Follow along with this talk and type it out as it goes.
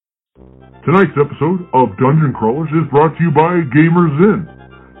Tonight's episode of Dungeon Crawlers is brought to you by Gamers Inn,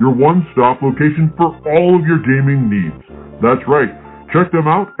 your one-stop location for all of your gaming needs. That's right. Check them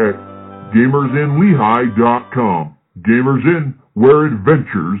out at gamersinlehigh.com. Gamers Inn, where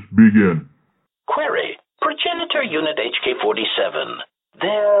adventures begin. Query, Progenitor Unit HK-47.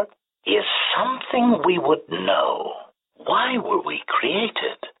 There is something we would know. Why were we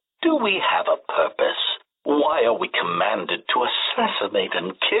created? Do we have a purpose? Why are we commanded to assassinate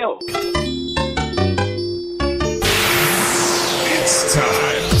and kill? It's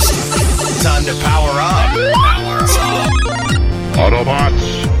time. Time to power up. Autobots,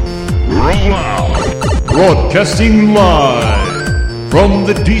 roll out. Broadcasting live from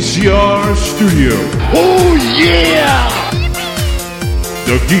the DCR studio. Oh, yeah!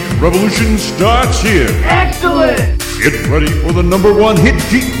 The Geek Revolution starts here. Excellent! Get ready for the #1 hit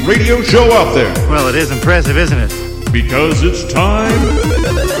geek radio show out there. Well, it is impressive, isn't it? Because it's time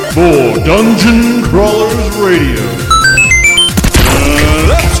for Dungeon Crawlers Radio.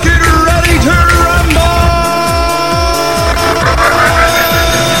 Let's get ready to rumble!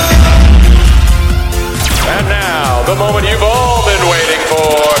 And now, the moment you've all been waiting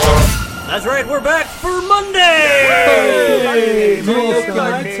for. That's right, we're back for Monday! Hey, Can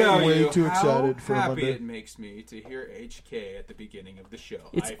I tell way you too how excited for happy Monday. it makes me to hear HK at the beginning of the show.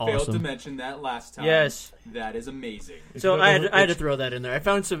 It's I failed awesome. to mention that last time. Yes. That is amazing. So I had to throw that in there. I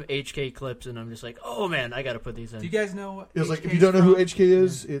found some HK clips, and I'm just like, oh man, I gotta put these in. Do you guys know what It was like, HK if you don't know who from? HK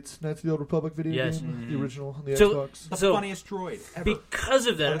is, it's Knights of the Old Republic video Yes. game, the original on the So- Xbox. The So- funniest droid ever. Because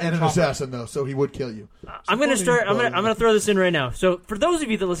of that, And an assassin, though, so he would kill you. I'm gonna start. I'm gonna throw this in right now. So for those of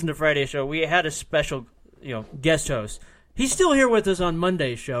you that listen to Friday's show, we had a special, guest host. He's still here with us on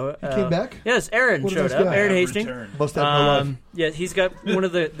Monday's show. He came back? Yes, Aaron What a showed nice up. guy. Aaron Hastings. Must have no life. Yeah, he's got one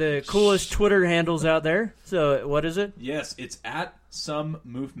of the coolest Twitter handles out there. So what is it? Yes, it's at some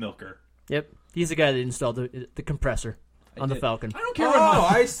Moof Milker. Yep, he's the guy that installed the compressor on the Falcon. I don't care Oh,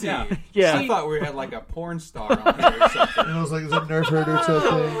 what I see. Yeah. I thought we had like a porn star on here or something. And it was like, is it Nerf Herder or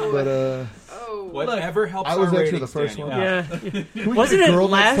something? But, Whatever helps I was our actually ratings, the first Daniel. one. Yeah. Can we Wasn't get a it girl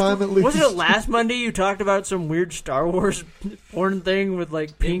last? next time at least? Wasn't it last Monday you talked about some weird Star Wars porn thing with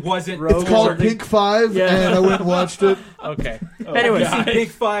like pink? It wasn't. robes It's or called something? Pink 5, Yeah. and I went and watched it. Okay. Anyways, You see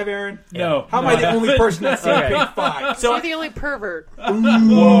Pink 5, Aaron? No. How am I the only person that's seen Okay. Pink 5? so You're the only pervert.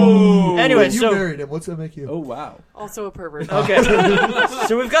 anyway, You so married him. What's that make you? Oh, wow. Also a pervert. okay.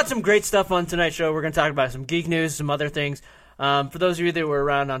 So we've got some great stuff on tonight's show. We're going to talk about some geek news, some other things. For those of you that were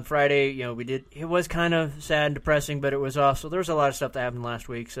around on Friday, it was kind of sad and depressing, but it was also, there was a lot of stuff that happened last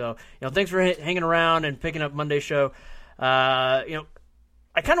week. So, thanks for hanging around and picking up Monday's show. I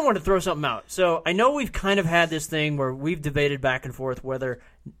kind of want to throw something out. So I know we've kind of had this thing where we've debated back and forth whether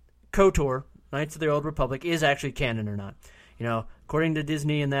KOTOR, Knights of the Old Republic, is actually canon or not. According to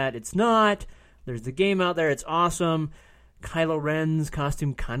Disney and that, it's not. There's the game out there. It's awesome. Kylo Ren's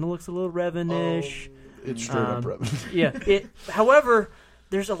costume kind of looks a little Revan-ish. It's straight up Revan. Yeah. However,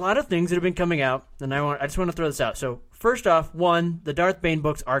 there's a lot of things that have been coming out, and I just want to throw this out. So first off, the Darth Bane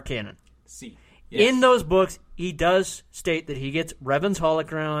books are canon. See. In those books, he does state that he gets Revan's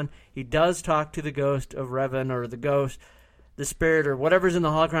holocron. He does talk to the ghost of Revan, or the ghost, the spirit, or whatever's in the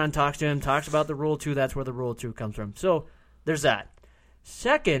holocron talks to him, talks about the Rule 2. That's where the Rule 2 comes from. So there's that.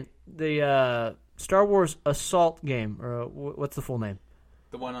 Second, the Star Wars Assault game, or what's the full name?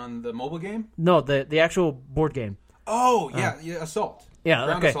 The one on the mobile game? No, the actual board game. Oh, yeah, Assault. Yeah,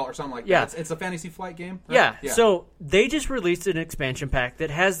 Ground okay. Assault or something like Yeah. that. It's a Fantasy Flight game? Right? Yeah, so they just released an expansion pack that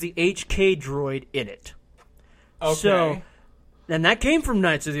has the HK droid in it. Okay. So, and that came from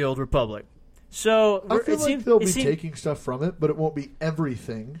Knights of the Old Republic. So I feel like they'll be taking stuff from it, but it won't be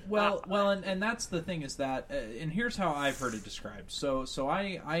everything. Well, and that's the thing is that, and here's how I've heard it described. So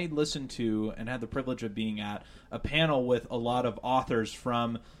I listened to and had the privilege of being at a panel with a lot of authors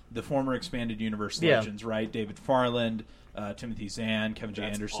from the former Expanded Universe Legends, right? David Farland, Timothy Zahn, Kevin J.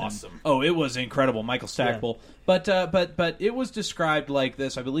 Anderson. Awesome. Oh, it was incredible. Michael Stackpole. Yeah. But it was described like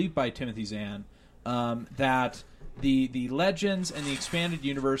this, I believe, by Timothy Zahn, that the Legends and the Expanded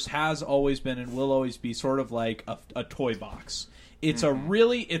Universe has always been and will always be sort of like a toy box. It's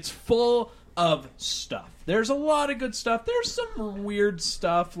it's full of stuff. There's a lot of good stuff. There's some weird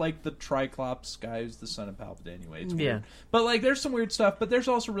stuff, like the Triclops guy who's the son of Palpatine anyway. It's weird. Yeah. But like there's some weird stuff, but there's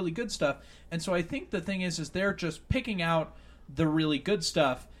also really good stuff. And so I think the thing is they're just picking out the really good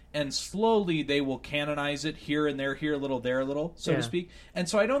stuff, and slowly they will canonize it here and there, here a little, there a little, so to speak. And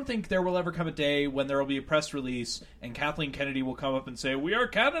so I don't think there will ever come a day when there will be a press release and Kathleen Kennedy will come up and say, "We are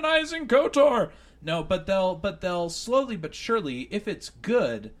canonizing KOTOR." No, but they'll slowly but surely, if it's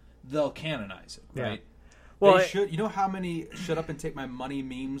good, they'll canonize it, right? Well, They should. You know how many "shut up and take my money"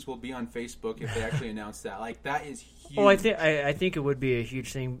 memes will be on Facebook if they actually announce that? Like, that is huge. Well, I think it would be a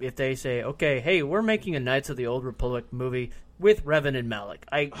huge thing if they say, okay, hey, we're making a Knights of the Old Republic movie with Revan and Malik.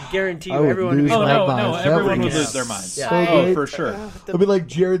 I guarantee you, everyone would be everyone would lose their minds. Yeah. Oh, for sure. I mean, like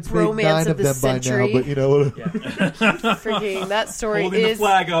Jared's made 9 of them by now, but you know, freaking that story Holding the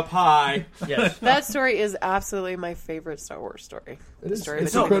flag up high. Yes. That story is absolutely my favorite Star Wars story. It is. Story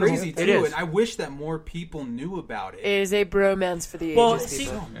It's of so the crazy too, It is. and I wish that more people knew about it. It is a bromance for the Well, ages. see,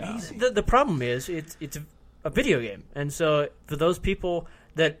 people. the problem is it's a video game, and so for those people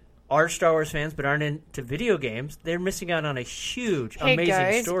that are Star Wars fans but aren't into video games, they're missing out on a huge, Hey amazing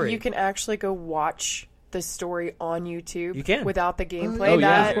guys, story. you can actually go watch the story on YouTube. You can. Without the gameplay. Oh,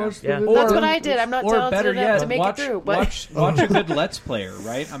 yeah. That's what I did. I'm not Or talented better enough yet, to make watch, it through. But watch a good Let's Player,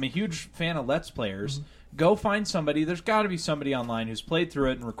 right? I'm a huge fan of Let's Players. Go find somebody. There's got to be somebody online who's played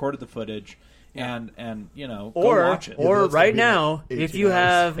through it and recorded the footage, and you know, go watch it. Or right now, if you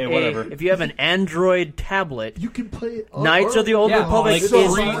have if you have an Android tablet, you can play it. Knights of the Old Republic like is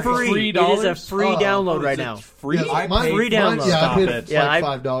free. It is a free download right now. Free? Yeah, Free download. Yeah, I paid like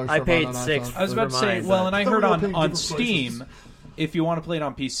I $5. I for paid mine on $6. iPhone. I was about to for say, mine, well, but- and I But heard we're all on paying different Steam, prices. if you want to play it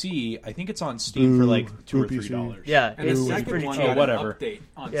on PC, I think it's on Steam for like $2 or PC. $3. Yeah, And the it's second pretty one cheap. got whatever. an update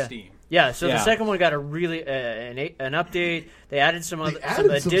on Yeah. Steam. Yeah, so Yeah. the second one got a really an update. They added some They other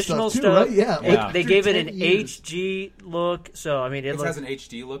added some additional stuff, stuff. too, right? Yeah, They, like they after gave it 10 an years. HG look. So I mean, it Has looks an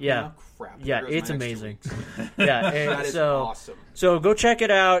HD look yeah, now? Crap. yeah, There goes it's my next amazing. 2 weeks. Yeah, and That is so awesome. so go check it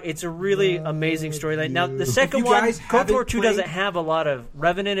out. It's a really amazing storyline. Now the second you one, guys KOTOR 2 haven't doesn't played- have a lot of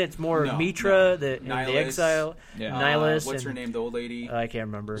Revan in it. It's more No, Mitra, no. the and the Nihilus, Exile, Yeah. Nihilus. What's her and- name? The old lady? I can't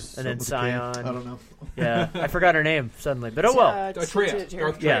remember. And then With the Scion. K. I don't know. Yeah, I forgot her name suddenly, but oh well. Atreya.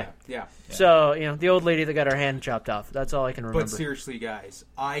 Darth Yeah. Atreya. Yeah. So you know the old lady that got her hand chopped off. That's all I can remember. But seriously, guys,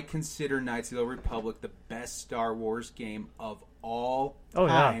 I consider Knights of the Old Republic the best Star Wars game of all Oh,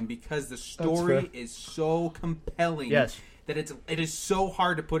 yeah. time because the story is so compelling. Yes. That it is so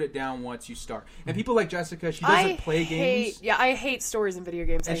hard to put it down once you start. And people like Jessica, she doesn't play games. Yeah, I hate stories in video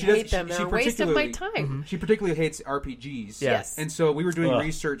games. And I she hate doesn't- them. she They're a waste of my particularly- time. She particularly hates RPGs. Yes. And so we were doing Ugh.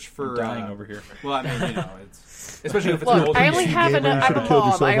 research for I'm dying over here. Well, I mean, you know, it's especially if it's an Look, old I only PC have game. enough. I'm a killed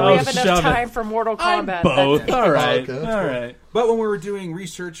mom. yourself. I only Oh, have enough shove it. time for Mortal Kombat. Both. That's it. All right. Okay, that's All cool. right. But when we were doing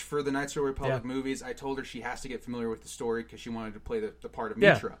research for the Knights of the Republic Yeah. movies, I told her she has to get familiar with the story because she wanted to play the part of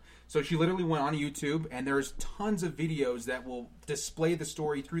Yeah. Mitra. So she literally went on YouTube, and there's tons of videos that will display the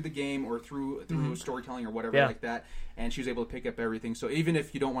story through the game or through storytelling or whatever Yeah. like that. And she was able to pick up everything. So even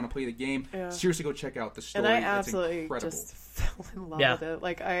if you don't want to play the game, seriously go check out the story. And I It's absolutely incredible. just fell in love Yeah. with it.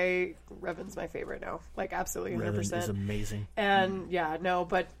 Like Revan's my favorite now. Like absolutely Revan 100%. is amazing. And yeah, no,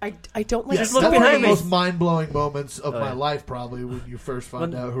 but I don't like. Yes, look that's one behind of me. the most mind-blowing moments of my yeah. life, probably, when you first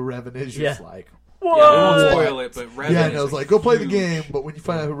find out who Revan is. You're just like, Yeah, we won't spoil it, but Revan yeah, and I is was like, go play the huge. game, but when you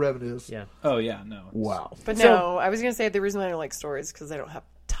find out who Revan is, Yeah. Oh yeah, no. wow. But So- no, I was gonna say the reason why I don't like stories is because I don't have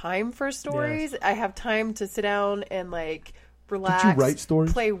time for stories. I have time to sit down and like relax. Did you write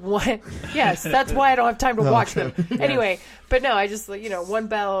stories? Play one. Yes, that's why I don't have time to watch them. okay. Anyway, but no, I just like one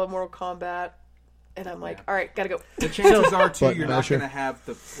battle of Mortal Kombat, and I'm like, all right, gotta go. The chances are too, Button you're not masher. going to have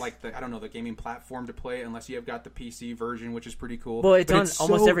the gaming platform to play unless you have got the PC version, which is pretty cool. Well, it's But on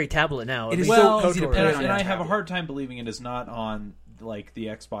almost every tablet now. It At is least so Well, easy to KOTOR play is. it on and your I have a tablet. hard time believing it is not on like the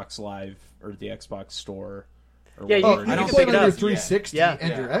Xbox Live or the Xbox Store. Or Yeah, you- whatever. You I don't can play think it on it your is yet. 360 Yeah.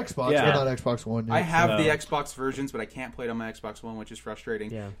 and your Xbox, Yeah. but not Xbox One. Yet. I have the So- Xbox versions, but I can't play it on my Xbox One, which is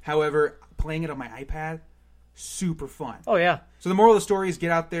frustrating. Yeah. However, playing it on my iPad, super fun. Oh yeah. So the moral of the story is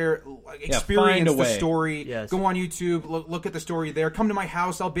get out there, experience find a the way. story, Yes. go on YouTube, look at the story there. Come to my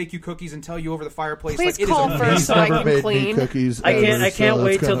house, I'll bake you cookies and tell you over the fireplace. Please like, call it is first amazing. so I Never can made me clean. cookies. I ever, can't so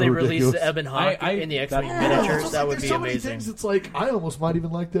wait that's till they kinda release ridiculous. the Ebon Hawk I- in the that- X-Wing Yeah, miniatures. It's That like, would there's be so many amazing. things. It's like I almost might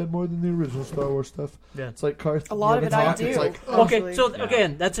even like that more than the original Star Wars stuff. Yeah. It's like Carth. A lot of it I Hawk, do. It's like, Okay, so Yeah.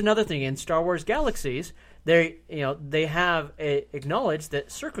 again, that's another thing in Star Wars Galaxies. They have acknowledged that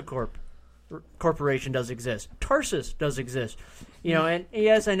Circa Corporation does exist. Tarsus does exist. And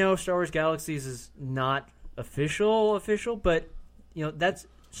yes, I know Star Wars Galaxies is not official, but that's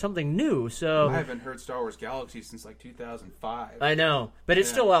something new. So I haven't heard Star Wars Galaxy since like 2005. I know, but it's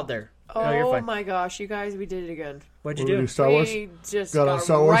still out there. No, you're Oh fine. my gosh, you guys, we did it again. What'd you What do we do? do, Star Wars? We just Got got on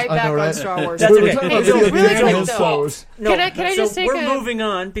Star Wars? right I back know, right? on Star Wars. That's We were okay. talking Hey, about so video really games quick and though. Star Wars. No, Can I just so take we're a- moving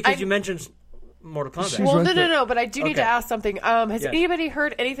on because I- you mentioned Mortal Kombat. She's Well, right no, there. but I do need to Okay. ask something. Has Yeah. anybody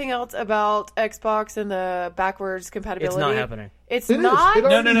heard anything else about Xbox and the backwards compatibility? It's not happening. It's It is. not? It No,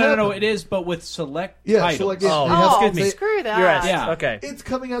 already no. happened. It is, but with select Yeah, titles. select games. Oh, They have- excuse me. they- Screw that. You're right. Yeah. Okay. It's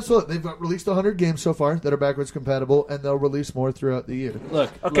coming out slow. They've released 100 games so far that are backwards compatible, and they'll release more throughout the year. Look.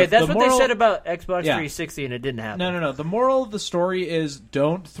 Okay, look, that's the what moral- they said about Xbox Yeah. 360, and it didn't happen. No. The moral of the story is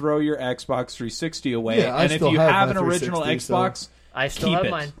don't throw your Xbox 360 away. Yeah, I and if still you have have my an original 360, so- Xbox, I still keep have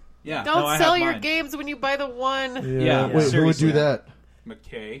it. mine. Yeah. Don't No, I sell have your mine. games when you buy the one. Yeah, Wait, who would seriously. do that?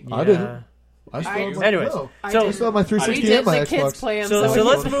 McKay. I didn't. I still have my, Anyways, no. I so I still have my 360 did. and my The kids Xbox. play 'em, So so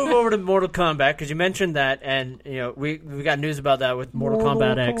let's move over to Mortal Kombat because you mentioned that, and we got news about that with Mortal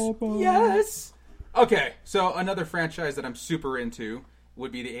Kombat X. Yes. Okay, so another franchise that I'm super into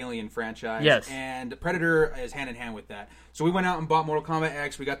would be the Alien franchise. Yes. And Predator is hand in hand with that. So we went out and bought Mortal Kombat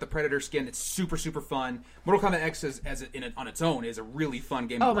X. We got the Predator skin. It's super, super fun. Mortal Kombat X on its own is a really fun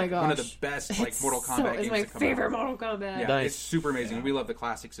game. Oh my gosh. One of the best Mortal Kombat games It's my that come favorite out. Mortal Kombat. Yeah, Nice. it's super amazing. We love the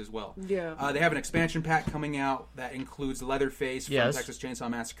classics as well. Yeah. They have an expansion pack coming out that includes Leatherface from Yes. Texas Chainsaw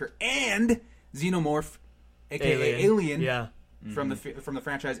Massacre and Xenomorph, aka Alien, Yeah. from the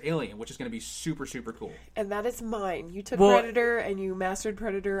franchise Alien, which is going to be super, super cool. And that is mine. You took Well- Predator and you mastered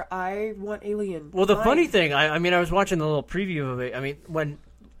Predator. I want Alien. Well, the Mine. funny thing, I mean, I was watching the little preview of it. I mean, when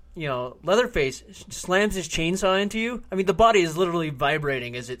Leatherface slams his chainsaw into you, I mean, the body is literally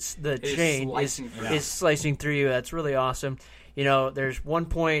vibrating as the is chain slicing through. is slicing through you. That's really awesome. There's one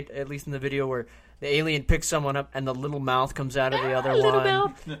point, at least in the video, where the alien picks someone up and the little mouth comes out of the other little one,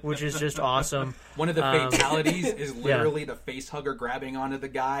 mouth. which is just awesome. One of the fatalities is yeah. literally the face hugger grabbing onto the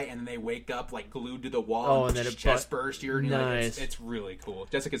guy, and then they wake up like glued to the wall. Oh, and and then his it chest burst. You're like, Nice. it's really cool.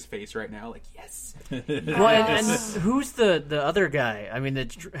 Jessica's face right now, like yes. Well, and who's the other guy? I mean,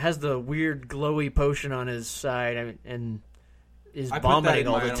 that has the weird glowy potion on his side, I mean, and is I put that vomiting in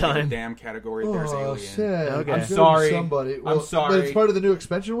all my the I don't give a time. damn category. There's Oh, Alien. sad. Okay. I'm I'm sorry. Somebody. I'm Well, sorry. But it's part of the new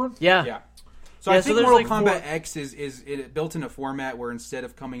expansion one? Yeah. Yeah. So I think there's Mortal like Kombat 4 X is built in a format where instead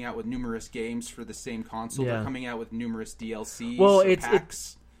of coming out with numerous games for the same console, Yeah. they're coming out with numerous DLCs. Well, or it's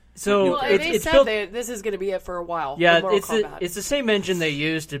packs. so Well, it's they it's said built. that this is going to be it for a while. Yeah, the Mortal it's Kombat. it's the same engine they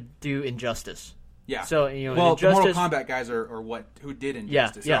used to do Injustice. Yeah. So well, the Injustice, Mortal Kombat guys are who did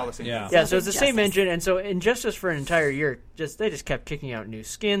Injustice. Yeah, They're all the same. yeah. people. Yeah, so it's the Injustice. same engine, and so Injustice for an entire year, they just kept kicking out new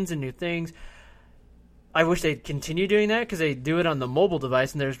skins and new things. I wish they'd continue doing that because they do it on the mobile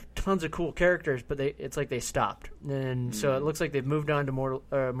device, and there's tons of cool characters, but it's like they stopped, and so it looks like they've moved on to Mortal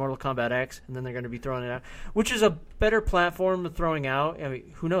Kombat X, and then they're going to be throwing it out, which is a better platform of throwing out. I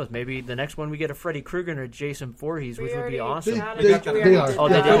mean, who knows? Maybe the next one we get a Freddy Krueger and a Jason Voorhees, which would be awesome. They We are. already Yeah, did Freddy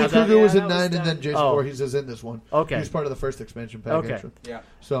that. Krueger was Yeah, in that 9, and done. then Jason Oh. Voorhees is in this one. Okay. He was part of the first expansion pack. Okay. Actually. Yeah.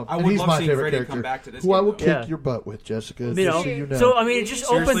 So, I and would he's love my seeing favorite Freddy character, come back to this who I game, will though. kick Yeah. your butt with, Jessica. You just know, so you know. so I mean, it just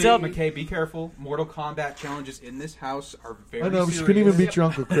opens Seriously, up. McKay, be careful. Mortal Kombat challenges in this house are very I know, but serious. you couldn't even beat your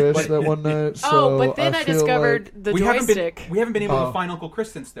Uncle Chris that one night. So Oh, but then I feel discovered like- the we joystick. haven't been able Oh. to find Uncle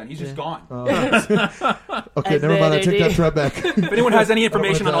Chris since then. He's just gone. Okay, And never mind. I then take it- that right back. If anyone has any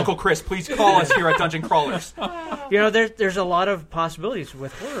information on die. Uncle Chris, please call us here at Dungeon Crawlers. There's a lot of possibilities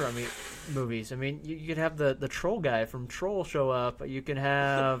with horror. I mean, movies. I mean, you could have the troll guy from Troll show up. You can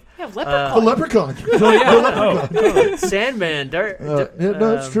have Yeah, The Leprechaun. Leprechaun. Sandman. Yeah,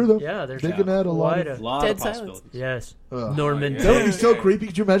 no, it's true though. Yeah, there's They can add a lot wide of. lot Dead of silence. possibilities. yes. That Norman. would be Bates. so creepy.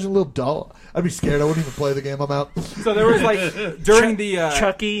 Could you imagine a little doll? I'd be scared. I wouldn't even play the game. I'm out. So there was like during the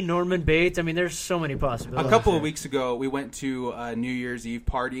Chucky, Norman Bates. I mean, there's so many a possibilities. couple of weeks ago, we went to a New Year's Eve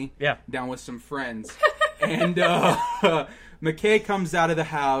party. Yeah. Down with some friends, and McKay comes out of the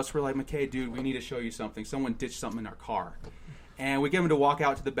house. We're like, McKay, dude, we need to show you something. Someone ditched something in our car, and we get him to walk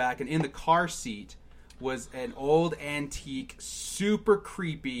out to the back, and in the car seat was an old antique, super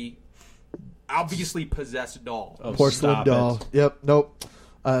creepy, obviously possessed doll. Oh, Porcelain stop doll. it. Yep. Nope.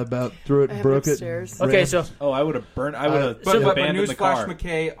 I about threw it, I have broke it. upstairs. and Okay, ran. so Oh, I would have burnt. I would have But abandoned the car.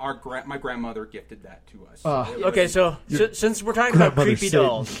 newsflash, McKay, my grandmother gifted that to us. Ah. It was- okay, so since we're talking about grandmother's creepy Satan.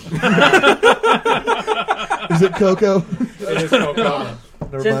 dolls, Is it Coco? it is Coco.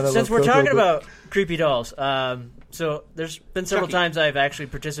 Never mind, I since love we're Coco, talking but- about creepy dolls, so there's been several Chucky. times I've actually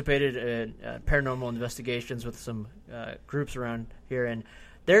participated in paranormal investigations with some groups around here, and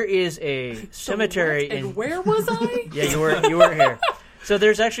there is a cemetery What? in. And where was I? Yeah, you were here. So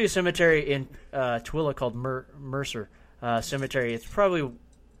there's actually a cemetery in Tooele called Mercer Cemetery. It's probably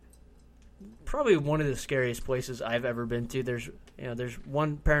one of the scariest places I've ever been to. There's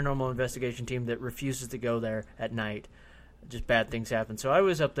one paranormal investigation team that refuses to go there at night. Just bad things happen. So I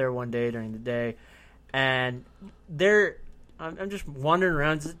was up there one day during the day, and I'm just wandering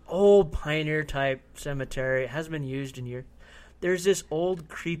around. It's an old pioneer type cemetery. It hasn't been used in years. there's this old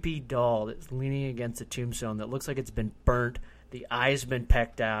creepy doll that's leaning against a tombstone that looks like it's been burnt. The eyes have been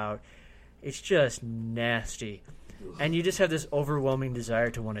pecked out. It's just nasty. And you just have this overwhelming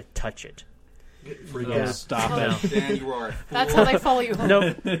desire to want to touch it. Stop it. Dan, you are. That's how they follow you home.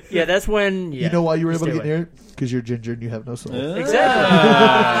 No, yeah, that's when. Yeah, you know why you were able to stay get away. near it? Because you're ginger and you have no soul. Exactly.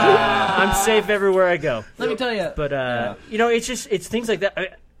 I'm safe everywhere I go. Let me tell you. But you know, it's things like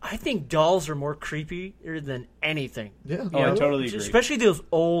that. I think dolls are more creepier than anything. Yeah, I totally agree. Especially those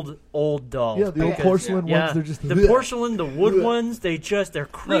old dolls. Yeah, the old porcelain ones. They're just the porcelain, the wood ones. They're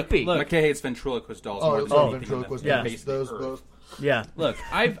creepy. Look, McKay hates ventriloquist dolls. Ventriloquist dolls. Those. Yeah. Look,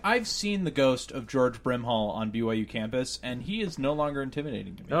 I've seen the ghost of George Brimhall on BYU campus, and he is no longer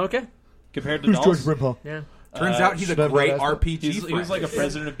intimidating to me. Okay. Compared to Who's dolls. George Brimhall? Yeah. Turns out he's a great RPG He was like a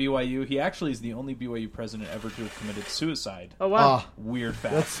president of BYU. He actually is the only BYU president ever to have committed suicide. Oh, wow. Weird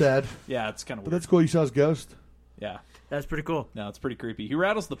fact. That's sad. Yeah, it's kind of weird. But that's cool. You saw his ghost. Yeah. That's pretty cool. No, it's pretty creepy. He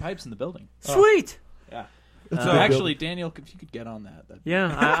rattles the pipes in the building. Sweet. Yeah. So actually, Daniel, if you could get on that.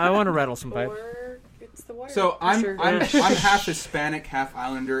 Yeah, I want to rattle some pipes. It's the wire. So I'm half Hispanic, half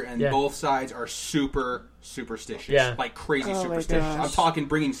Islander, and both sides are super superstitious. Yeah. Like crazy Oh my superstitious. gosh. I'm talking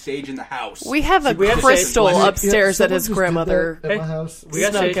bringing sage in the house. We have a crystal upstairs that his grandmother. At my house. We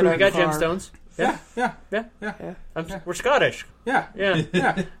got sage. We got gemstones. Yeah. We're Scottish. Yeah.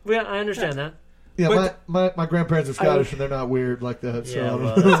 I understand that. Yeah, my grandparents are Scottish and they're not weird like that. So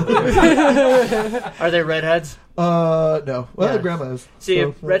Are they redheads? No. Well, grandma is. See,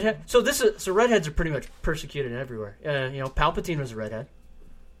 redhead. So redheads are pretty much persecuted everywhere. Palpatine was a redhead.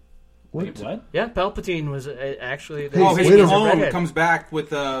 What? Yeah, Palpatine was actually. His clone comes back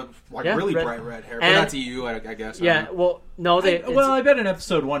with really bright red hair. But that's EU, I guess. Yeah. Well, no, I bet in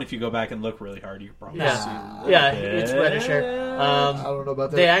episode 1, if you go back and look really hard, you can probably see. It's reddish hair. I don't know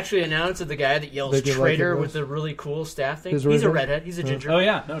about that. They actually announced that the guy that yells "traitor" with the really cool staff thing. He's a redhead. He's a ginger. Oh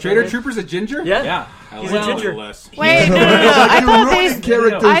yeah, Trader Trooper's a ginger. Yeah. He's a ginger. Wait, no.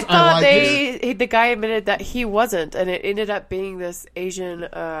 I thought the guy admitted that he wasn't, and it ended up being this Asian.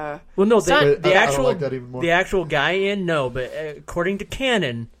 Well, no, the actual guy but according to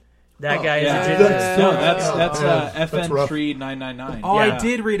canon, that guy is a ginger. That's FN 3999. Oh, I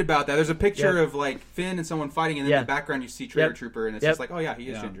did read about that. There's a picture of like Finn and someone fighting, and then in the background you see Trader Trooper, and it's just like, oh yeah, he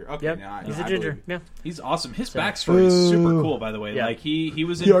is ginger. Okay, he's a ginger. Yeah, he's awesome. His backstory is super cool, by the way. Like he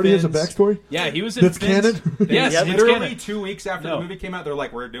was. He already has a backstory. Yeah, he was in. That's canon. Yes, literally 2 weeks after the movie came out, they're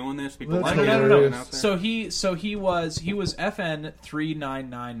like, we're doing this. People like it. No. So he was FN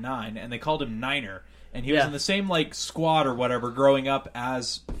 3999, and they called him Niner. And he was in the same squad or whatever growing up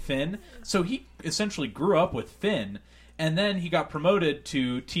as Finn. So he essentially grew up with Finn, and then he got promoted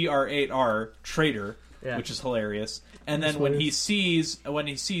to TR-8R Traitor, which is hilarious. And then when he sees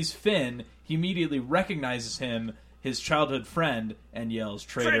Finn, he immediately recognizes him, his childhood friend, and yells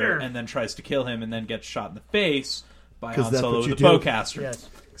Traitor, and then tries to kill him, and then gets shot in the face by Han Solo with a bowcaster. Yes.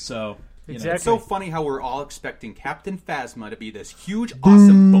 So. Exactly. It's so funny how we're all expecting Captain Phasma to be this huge,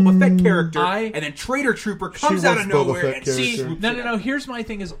 awesome Boba Fett character, and then Trader Trooper comes out of nowhere and swoops in. No. Here's my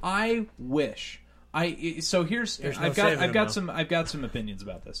thing: is I wish I've got some opinions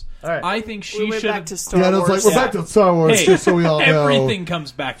about this. All right. I think she should. Back to Star Wars. We're back to Star Wars, just so we all know. Everything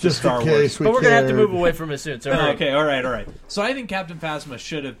comes back to Star Wars, but we're gonna have to move away from it soon. So okay, all right. So I think Captain Phasma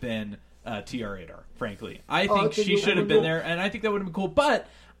should have been TR-8R. Frankly, I think she should have been there, and I think that would have been cool. But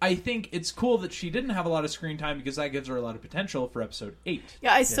I think it's cool that she didn't have a lot of screen time because that gives her a lot of potential for episode 8.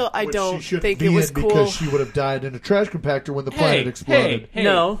 Yeah, I don't think it was cool because she would have died in a trash compactor when the planet exploded.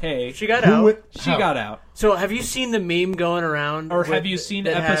 She got out. She got out. So have you seen the meme going around? Or have you seen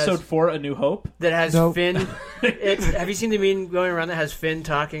episode 4, A New Hope? That has Finn. Have you seen the meme going around that has Finn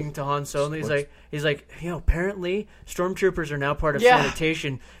talking to Han Solo? He's like, apparently stormtroopers are now part of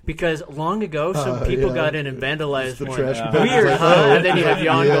sanitation because long ago some people got in and vandalized one. Weird, huh? And then you have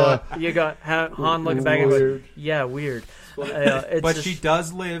Jan go up. You got Han looking back and going, yeah, weird. But she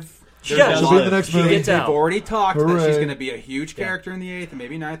does live. She'll be in the next movie. They've already talked that she's going to be a huge character in the 8th and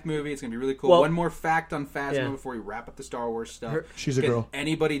maybe 9th movie. It's going to be really cool. One more fact on Phasma before we wrap up the Star Wars stuff. She's a girl.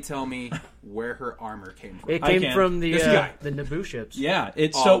 Anybody tell me where her armor came from? It came from the Naboo ships. Yeah,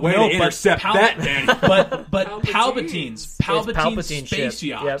 it's way to intercept that, Danny. But Palpatine's space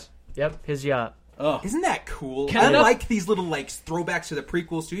yacht. Yep, his yacht. Oh. Isn't that cool? I like these little throwbacks to the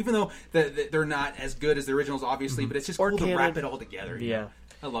prequels too, even though they're not as good as the originals, obviously. But it's just cool to wrap it all together. Yeah.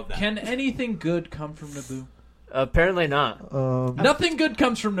 I love that. Can anything good come from Naboo? Apparently not. Nothing good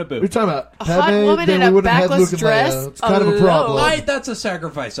comes from Naboo. What are you talking about? A hot woman in a backless dress? It's kind of a problem. That's a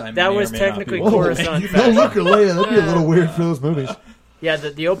sacrifice I That was technically Coruscant. No, look at Leia. That'd be a little weird for those movies. Yeah,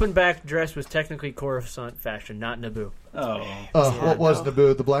 the open back dress was technically Coruscant fashion, not Naboo. What was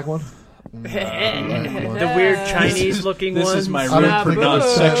Naboo? The black one? The weird Chinese looking one. This is my room for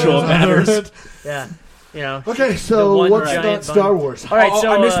non-sexual matters. Yeah. You know. Okay, so what's not Star Wars? All right,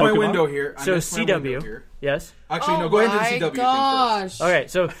 so I missed my window here. So CW. Yes. Actually, no. Go ahead to the CW thing first. Okay,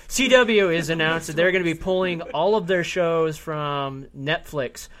 so CW is announced that they're going to be pulling all of their shows from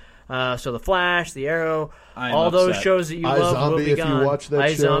Netflix. So The Flash, The Arrow, all those shows that you love will be gone. If you watch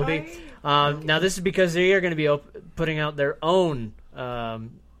that show. iZombie. Now this is because they are going to be putting out their own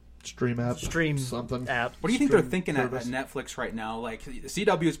stream app. What do you think they're thinking at Netflix right now? Like the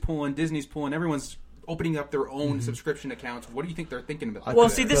CW is pulling, Disney's pulling, everyone's opening up their own subscription accounts. What do you think they're thinking about? Well,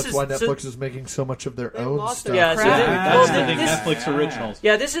 see, this that's why Netflix is making so much of their own stuff. Yeah, that's the thing. Netflix originals.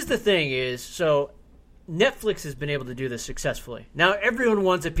 Yeah, this is the thing is so. Netflix has been able to do this successfully. Now everyone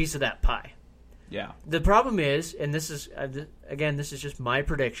wants a piece of that pie. Yeah. The problem is, and this is again, this is just my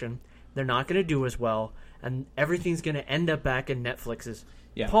prediction. They're not going to do as well, and everything's going to end up back in Netflix's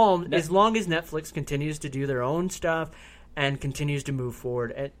palm as long as Netflix continues to do their own stuff and continues to move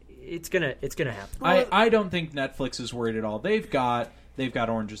forward. And it's gonna happen. I don't think Netflix is worried at all. They've got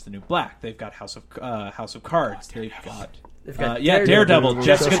Orange is the New Black. They've got House of Cards. They've got Daredevil,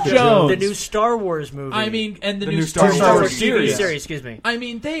 Jessica Jones, the new Star Wars movie. I mean, and the new Star Wars series. Excuse me. I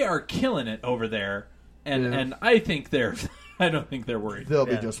mean, they are killing it over there, and I think I don't think they're worried. They'll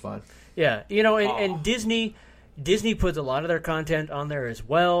be just fine. Yeah, you know, and Disney puts a lot of their content on there as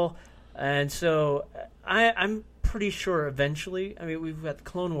well, and so I'm pretty sure eventually. I mean, we've got the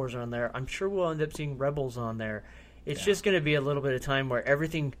Clone Wars on there. I'm sure we'll end up seeing Rebels on there. It's just going to be a little bit of time where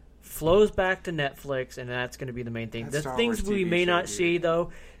everything flows back to Netflix, and that's going to be the main thing. The things we may not see, though,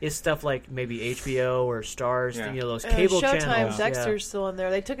 is stuff like maybe HBO or Stars, those cable Showtime, channels. Dexter's still in there.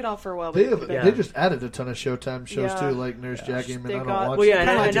 They took it off for a while. They just added a ton of Showtime shows, too, like Nurse Jackie. And I don't watch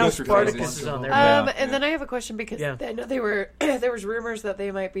and now Spartacus is on there. And then I have a question, because I know there was rumors that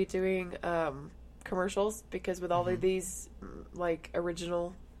they might be doing commercials, because with all of these, like,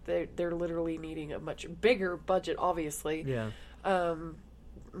 original, they're literally needing a much bigger budget, obviously. Yeah.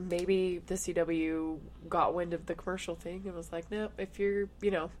 Maybe the CW got wind of the commercial thing and was like, no, if you're,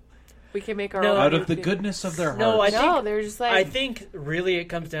 we can make our own. Out of the goodness of their hearts. No, they're just like. I think really it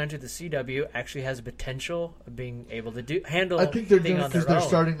comes down to the CW actually has a potential of being able to handle. I think they're doing doing because they're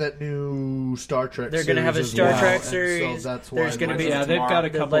starting that new Star Trek. They're going to have a Star Trek series. So that's why there's going to be they've got a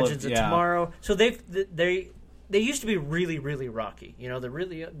couple the Legends of Tomorrow. So they used to be really, really rocky.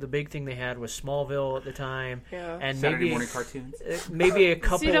 The big thing they had was Smallville at the time, and Saturday morning cartoons. Maybe a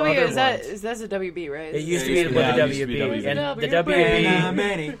couple CW, other ones. That's a WB, right? It used to be the WB, and the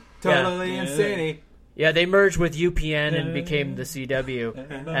WB. Totally insane. Yeah, they merged with UPN and became the CW,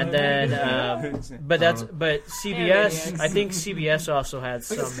 and then but CBS. I think CBS also had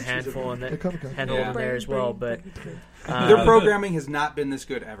some handful in there as well, but. Their programming has not been this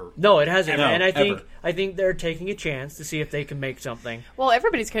good ever. No, it hasn't. And I think they're taking a chance to see if they can make something. Well,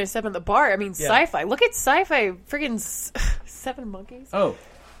 everybody's kind of stepping the bar. I mean, Sci-Fi. Look at Sci-Fi. Friggin' 7 Monkeys. Oh,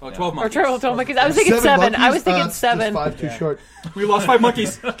 12 monkeys. Or 12 monkeys. I was thinking 7. I was thinking 7. 5 too short. We lost 5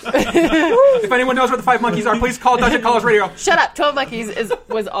 monkeys. If anyone knows where the 5 monkeys are, please call Dungeon Callers Radio. Shut up. 12 Monkeys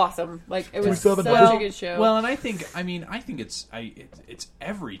was awesome. Like, it was such a good show. Well, and I think it's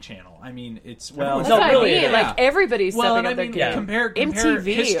every channel. I mean, it's that's what I mean. Like, everybody's stepping up their game. Compare MTV,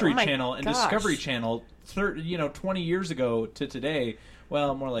 History Channel and Discovery Channel 20 years ago to today.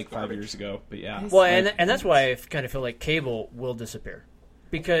 Well, more like 5 years ago, but yeah. Well, and that's why I kind of feel like cable will disappear.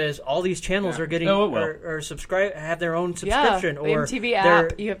 Because all these channels are getting or subscribe have their own subscription or the MTV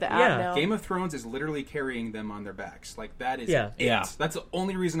app. You have the app now. Game of Thrones is literally carrying them on their backs. Like that is it. That's the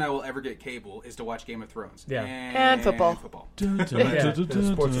only reason I will ever get cable is to watch Game of Thrones. Yeah. And football. Sports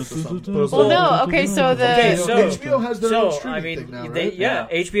well, no. Okay, so HBO has their own streaming thing now, right?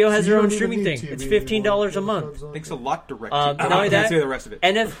 HBO has their own streaming thing. It's $15 a month. Thanks a lot, Direct. Not only that, say the rest of it.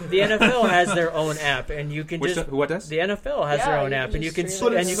 And if the NFL has their own app, and you can what does? The NFL has their own app, and you can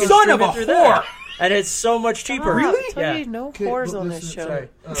son of a whore. And it's so much cheaper. Really? Yeah. No whores on this show. Sorry.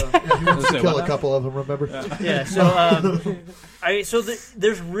 He wants to kill a couple of them, remember? Yeah, so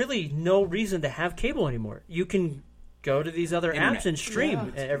there's really no reason to have cable anymore. You can go to these other apps and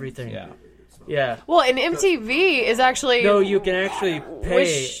stream everything. Yeah. Well, and MTV is actually... No, you can actually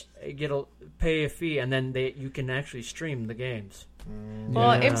pay a fee, and then you can actually stream the games.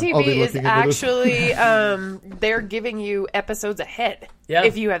 Well, MTV is actually they're giving you episodes ahead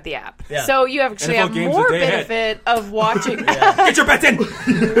if you have the app. Yeah. So you actually have more benefit of watching. Get your bets in.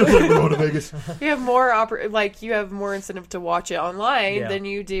 You have more you have more incentive to watch it online than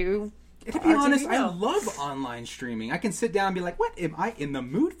you do To be honest, I love online streaming. I can sit down and be like, "What am I in the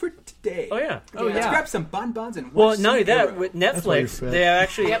mood for today?" Oh yeah, Let's grab some bonbons and well, watch not only some that, Arrow. with Netflix, they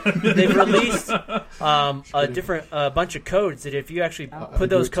actually they've released a different bunch of codes that if you actually put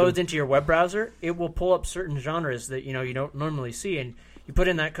those codes into your web browser, it will pull up certain genres that you don't normally see, and you put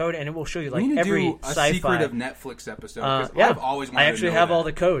in that code, and it will show you like we need to every do a sci-fi. Secret of Netflix episode. 'Cause Yeah, I've always wanted I actually to know have that. all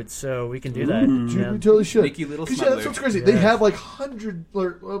the codes, so we can do that. Dude, we totally should. Sneaky little 'Cause, smuggler. that's what's crazy. They have like hundred,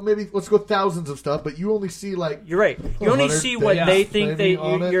 or maybe let's go thousands of stuff, but you only see like. You're right. You only 100 see what things they think maybe that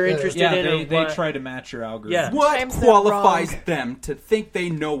on it. you're interested Yeah, in. they or what- try to match your algorithm. Yeah. What Times them qualifies wrong. them to think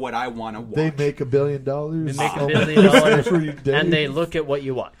they know what I want to watch? They make $1 billion. They make Oh, $1 billion, every day. and they look at what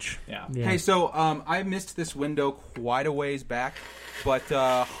you watch. Yeah. Hey, so I missed this window quite a ways back, but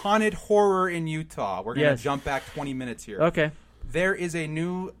haunted horror in Utah. We're going to jump back 20 minutes here. Okay. There is a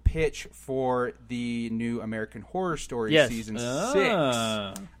new pitch for the new American Horror Story Season 6.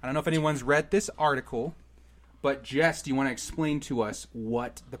 I don't know if anyone's read this article, but Jess, do you want to explain to us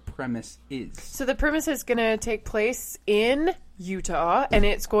what the premise is? So the premise is going to take place in Utah, and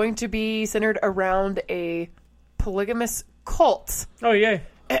it's going to be centered around a polygamous cult. Oh, yay.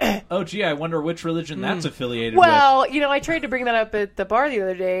 Oh, gee, I wonder which religion that's affiliated with. Well, I tried to bring that up at the bar the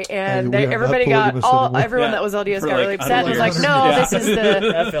other day, and Hey, we are everybody not got polygamous anymore. everyone Yeah, that was LDS for got like really upset and was 100 like, years. "No, Yeah. this is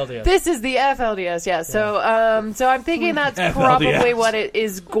the FLDS. this is the FLDS." Yeah. So I'm thinking that's probably FLDS. what it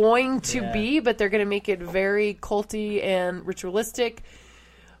is going to Yeah. be, but they're going to make it very culty and ritualistic.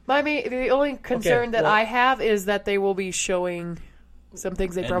 The only concern that well- I have is that they will be showing some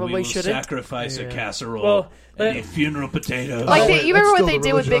things they And probably we will shouldn't. sacrifice a casserole Well, and a funeral potato. Like you remember that's what they still did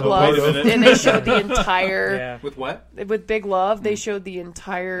the with Big religion Love, of the Bible. and they showed the entire Yeah. With what? with Big Love. They showed the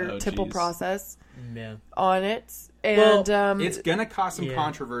entire Oh, tipple geez. process Yeah. on it, and It's going to cause some Yeah.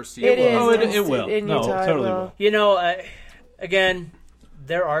 controversy. it is. Oh, it will. In No, Utah, it totally will. will. Again,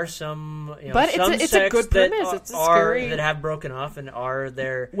 there are some, But it's some a sects good that premise. It's a are scary- that have broken off and are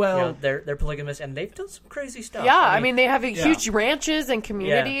they're they're polygamous, and they've done some crazy stuff. Yeah, I mean they have Yeah. huge ranches and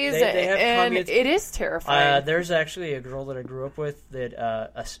communities, they have and communes. it is terrifying. There's actually a girl that I grew up with that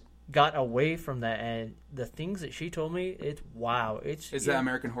got away from that, and the things that she told me, it's wow. Is that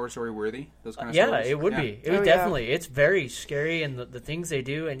American Horror Story worthy? Those kind of yeah, stories? it would be. It would Oh, yeah. definitely. It's very scary, and the things they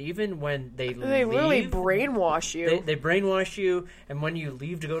do, and even when they They leave, really brainwash you. They brainwash you, and when you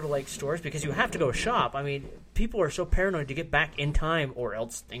leave to go to like stores because you have to go shop. I mean, people are so paranoid to get back in time, or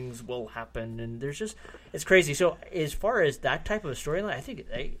else things will happen, and there's just it's crazy. So as far as that type of a storyline, I think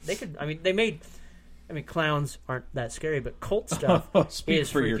they could. I mean, they made. I mean, clowns aren't that scary, but cult stuff Speak is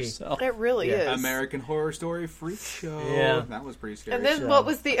for freaky. yourself. It really is. American Horror Story Freak Show. Yeah. That was pretty scary. And then what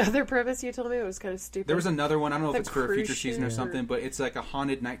was the other premise you told me? It was kind of stupid. There was another one. I don't know if The it's for a future cruise season or ship. something, but it's like a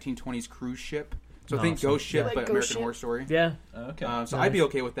haunted 1920s cruise ship. So Oh, think so- Ghost Ship, Like but Ghost American Ship? Horror Story. Yeah. Okay. So I'd be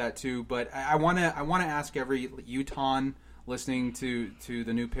okay with that too. But I want to ask every Utah listening to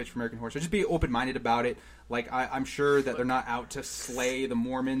the new pitch for American Horror Story, just be open minded about it. Like I'm sure that they're not out to slay the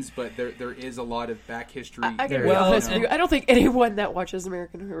Mormons, but there is a lot of back history. I can be Well, honest with and- you. I don't think anyone that watches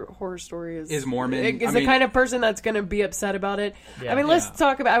American Horror Story Is Mormon. Is I the mean- kind of person that's going to be upset about it. Yeah. I mean, let's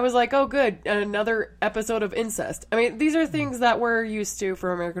talk about. I was like, oh, good, another episode of incest. I mean, these are things that we're used to from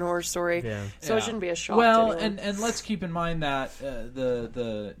American Horror Story, Yeah. so Yeah. it shouldn't be a shock. Well, to anyone. and let's keep in mind that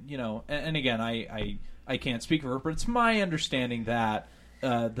and again, I can't speak for her, but it's my understanding that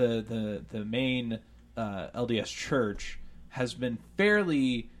the main LDS Church has been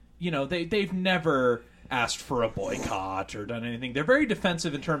fairly, they've never asked for a boycott or done anything. They're very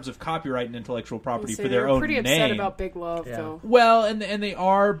defensive in terms of copyright and intellectual property So for their they're own pretty name. upset about Big Love, Yeah. though. Well, and they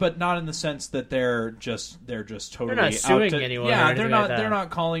are, but not in the sense that they're just totally not suing out to, anyone or Yeah, anything they're like not. that. They're not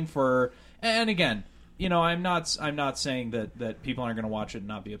calling for. And again, I'm not saying that people aren't going to watch it and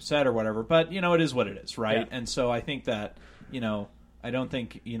not be upset or whatever. But it is what it is, right? Yeah. And so I think that I don't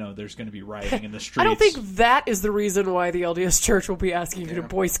think there's going to be rioting in the streets. I don't think that is the reason why the LDS Church will be asking you to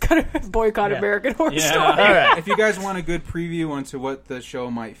boycott Yeah. American Horror Yeah. Story. All right. If you guys want a good preview onto what the show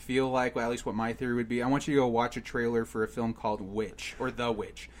might feel like, well, at least what my theory would be, I want you to go watch a trailer for a film called Witch, or The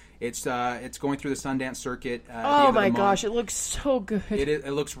Witch. It's going through the Sundance circuit. At the end Oh of the my month. gosh, it looks so good.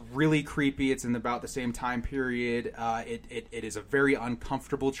 It looks really creepy. It's in about the same time period. It is a very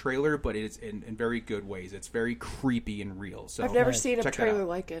uncomfortable trailer, but it is in very good ways. It's very creepy and real. So I've never seen a check that trailer out.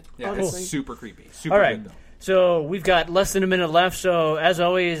 like it. Yeah, honestly. it's super creepy. Super All right. good, though. So we've got less than a minute left. So as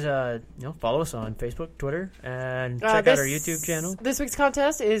always, follow us on Facebook, Twitter, and check out our YouTube channel. This week's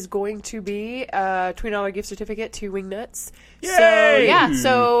contest is going to be a $20 gift certificate to Wingnuts. Yay!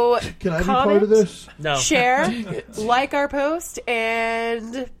 So Can I be comment, part of this? No. share, like our post,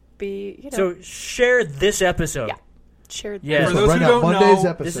 and be So share this episode. Yeah. shared. Yeah. For those Right who now, don't Monday's know,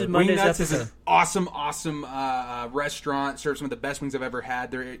 episode. This is Wing Monday's Nuts is episode. an awesome restaurant. Serves some of the best wings I've ever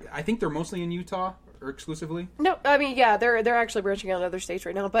had. I think they're mostly in Utah or exclusively. No, I mean, yeah, they're actually branching out in other states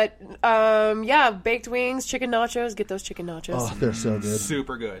right now. But yeah, baked wings, chicken nachos. Get those chicken nachos. Oh, they're so good.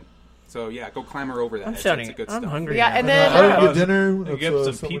 Super good. So yeah, go clamor over that. I'm It's shouting. good I'm stuff. hungry. Yeah, now. and then I didn't get dinner. They That's, give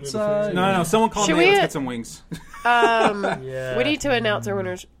some someone pizza. in the No, someone called Should me. we- Let's get some wings. Yeah. we need to announce our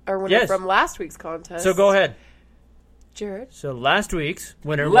winner Yes. from last week's contest. So go ahead. Jared. So last week's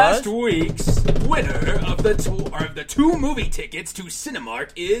winner Last was week's winner of the two movie tickets to Cinemark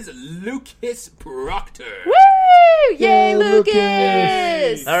is Lucas Proctor. Woo! Yay,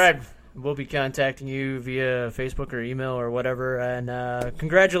 Lucas! All right. We'll be contacting you via Facebook or email or whatever, and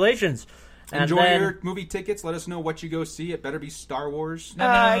congratulations. And Enjoy then- your movie tickets. Let us know what you go see. It better be Star Wars. It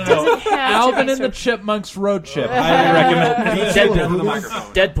doesn't have to Alvin be and the so- Chipmunks Road Trip. Highly recommend. Deadpool. The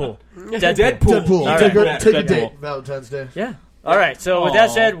microphone. Deadpool. Deadpool. All Take, right. take a Deadpool. date. Valentine's Day. Yeah. All right. So with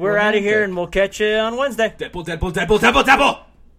that said, we're out of romantic. here, and we'll catch you on Wednesday. Deadpool.